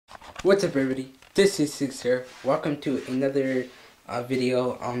What's up, everybody? This is Six here. Welcome to another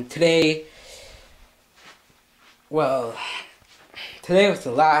video. Today was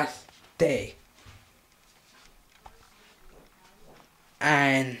the last day,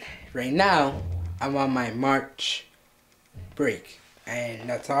 and right now I'm on my March break, and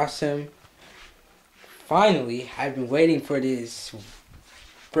that's awesome. Finally, I've been waiting for this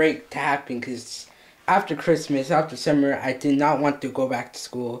break to happen because after Christmas, after summer, I did not want to go back to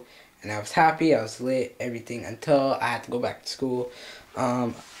school. And I was happy, I was lit, everything, until I had to go back to school.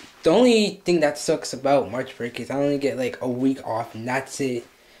 The only thing that sucks about March break is I only get like a week off, and that's it.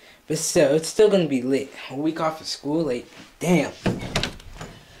 But still, it's still gonna be lit. A week off of school, like, damn.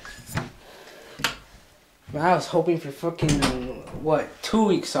 Man, I was hoping for fucking, 2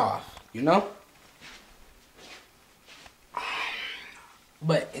 weeks off, you know?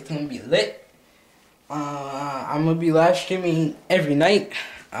 But it's gonna be lit. I'm gonna be live streaming every night.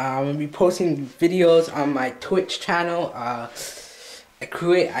 I'm gonna be posting videos on my Twitch channel. I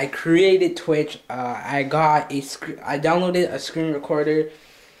created Twitch. I downloaded a screen recorder.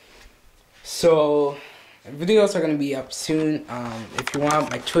 So videos are gonna be up soon. If you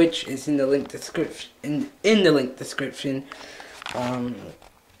want, my Twitch is in the link description. In the link description.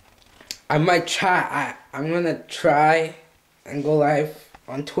 I might try. I'm gonna try and go live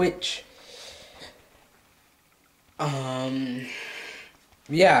on Twitch.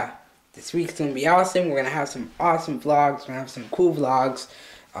 Yeah, this week's gonna be awesome. We're gonna have some awesome vlogs. We're gonna have some cool vlogs.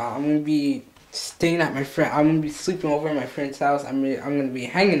 I'm gonna be staying at my friend. I'm gonna be sleeping over at my friend's house. I'm gonna be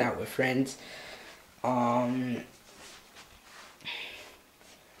hanging out with friends.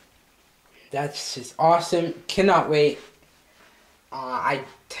 That's just awesome. Cannot wait. I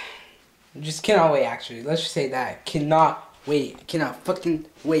just cannot wait. Actually, let's just say that. Cannot wait. Cannot fucking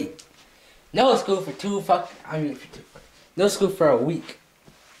wait. No school for no school for a week.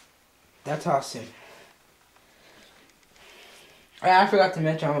 That's awesome. I forgot to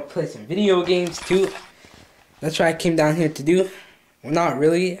mention I'm gonna play some video games too. That's what I came down here to do. Well, not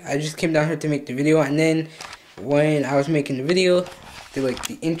really. I just came down here to make the video, and then when I was making the video,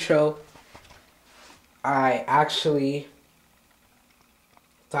 the intro, I actually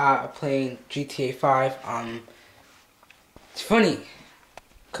thought of playing GTA 5. It's funny,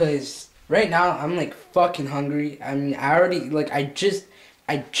 cause right now I'm like fucking hungry. I mean, I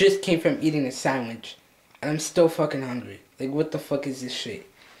just came from eating a sandwich, and I'm still fucking hungry. Like, what the fuck is this shit?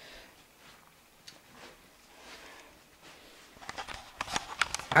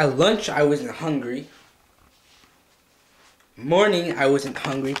 At lunch, I wasn't hungry. Morning, I wasn't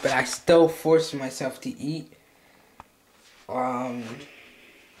hungry, but I still forced myself to eat.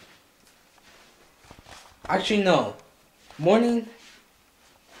 Actually, no. Morning,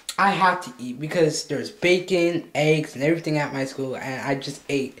 I had to eat because there's bacon, eggs, and everything at my school, and I just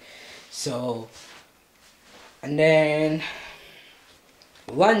ate. So, and then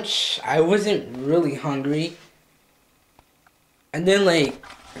lunch, I wasn't really hungry. And then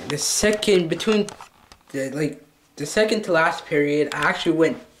the second to last period, I actually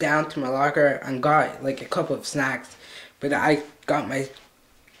went down to my locker and got a couple of snacks, but I got my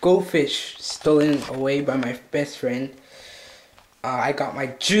goldfish stolen away by my best friend. I got my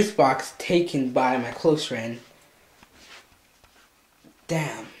juice box taken by my close friend.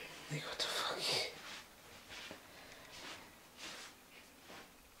 Damn. Like, what the fuck?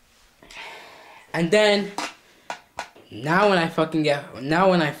 And then, now when I fucking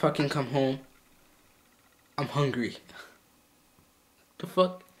come home, I'm hungry. The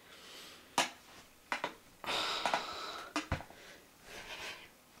fuck?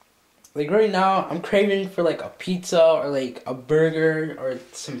 Like, right now, I'm craving for a pizza or a burger or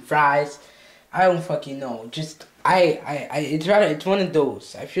some fries. I don't fucking know. Just it's one of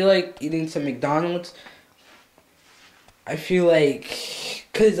those. I feel like eating some McDonald's. I feel like,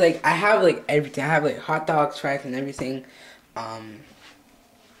 cause I have everything. I have hot dogs, fries, and everything. I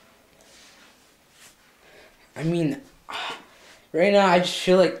mean, right now I just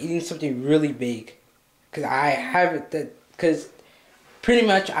feel like eating something really big, cause pretty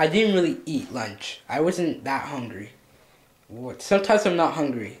much I didn't really eat lunch. I wasn't that hungry. Sometimes I'm not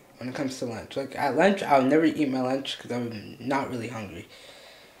hungry when it comes to lunch. At lunch, I'll never eat my lunch because I'm not really hungry.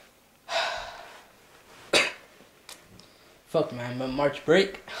 Fuck, man, my March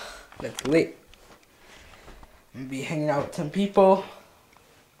break, that's lit. I'm gonna be hanging out with some people.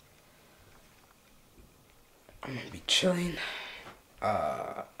 I'm gonna be chilling.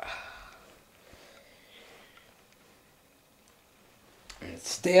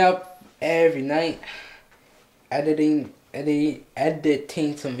 Stay up every night editing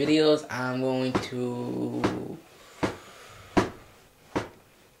some videos. I'm going to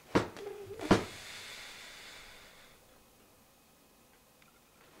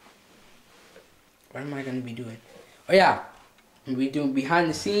What am I gonna be doing? Oh yeah, I'm gonna be doing behind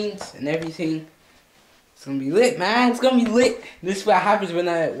the scenes and everything. It's gonna be lit, man. It's gonna be lit. This is what happens when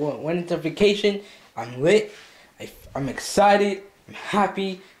it's a vacation. I'm lit. I'm excited. I'm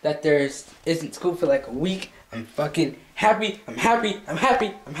happy that isn't school for like a week. I'm fucking happy. I'm happy. I'm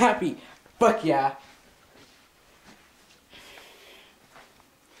happy. I'm happy. Fuck yeah.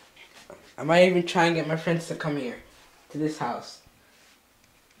 I might even try and get my friends to come here to this house.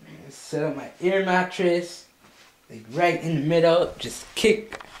 Set up my air mattress, like right in the middle. Just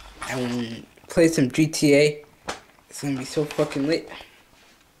kick and play some GTA. It's gonna be so fucking lit.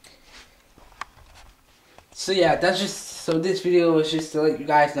 So yeah, this video was just to let you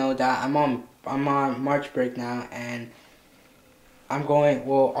guys know that I'm on March break now, and I'm going.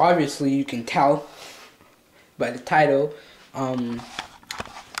 Well, obviously you can tell by the title. But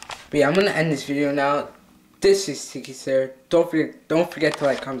yeah, I'm gonna end this video now. This is Tiki Sir. Don't forget to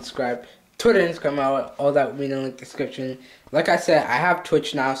like, comment, subscribe. Twitter, Instagram, all that will be in the link description. Like I said, I have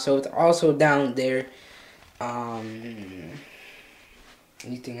Twitch now, so it's also down there.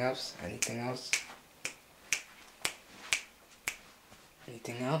 Anything else? Anything else?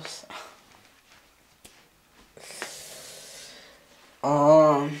 Anything else?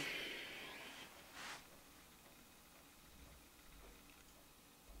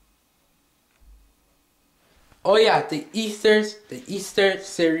 Oh yeah, the Easter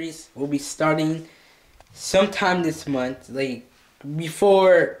series will be starting sometime this month, like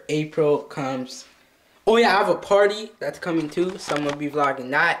before April comes. Oh yeah, I have a party that's coming too, so I'm gonna be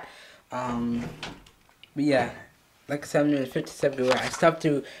vlogging that. But yeah, like I said, I'm doing 50 sub giveaway. I still have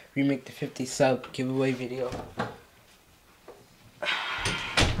to remake the 50 sub giveaway video,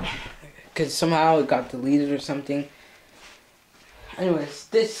 cause somehow it got deleted or something. Anyways,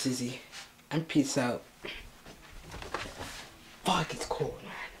 this is Izzy, and peace out. Fuck, it's cold,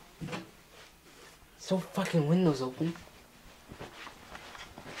 man. So fucking windows open.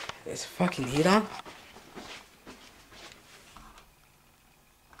 There's fucking heat on.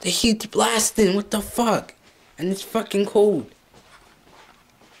 The heat's blasting, what the fuck? And it's fucking cold.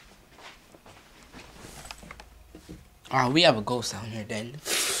 Oh, we have a ghost down here then.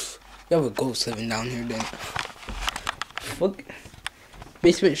 We have a ghost living down here then. Fuck.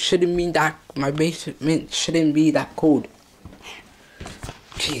 Basement shouldn't be that, my basement shouldn't be that cold.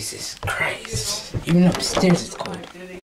 Jesus Christ. Even upstairs it's cold.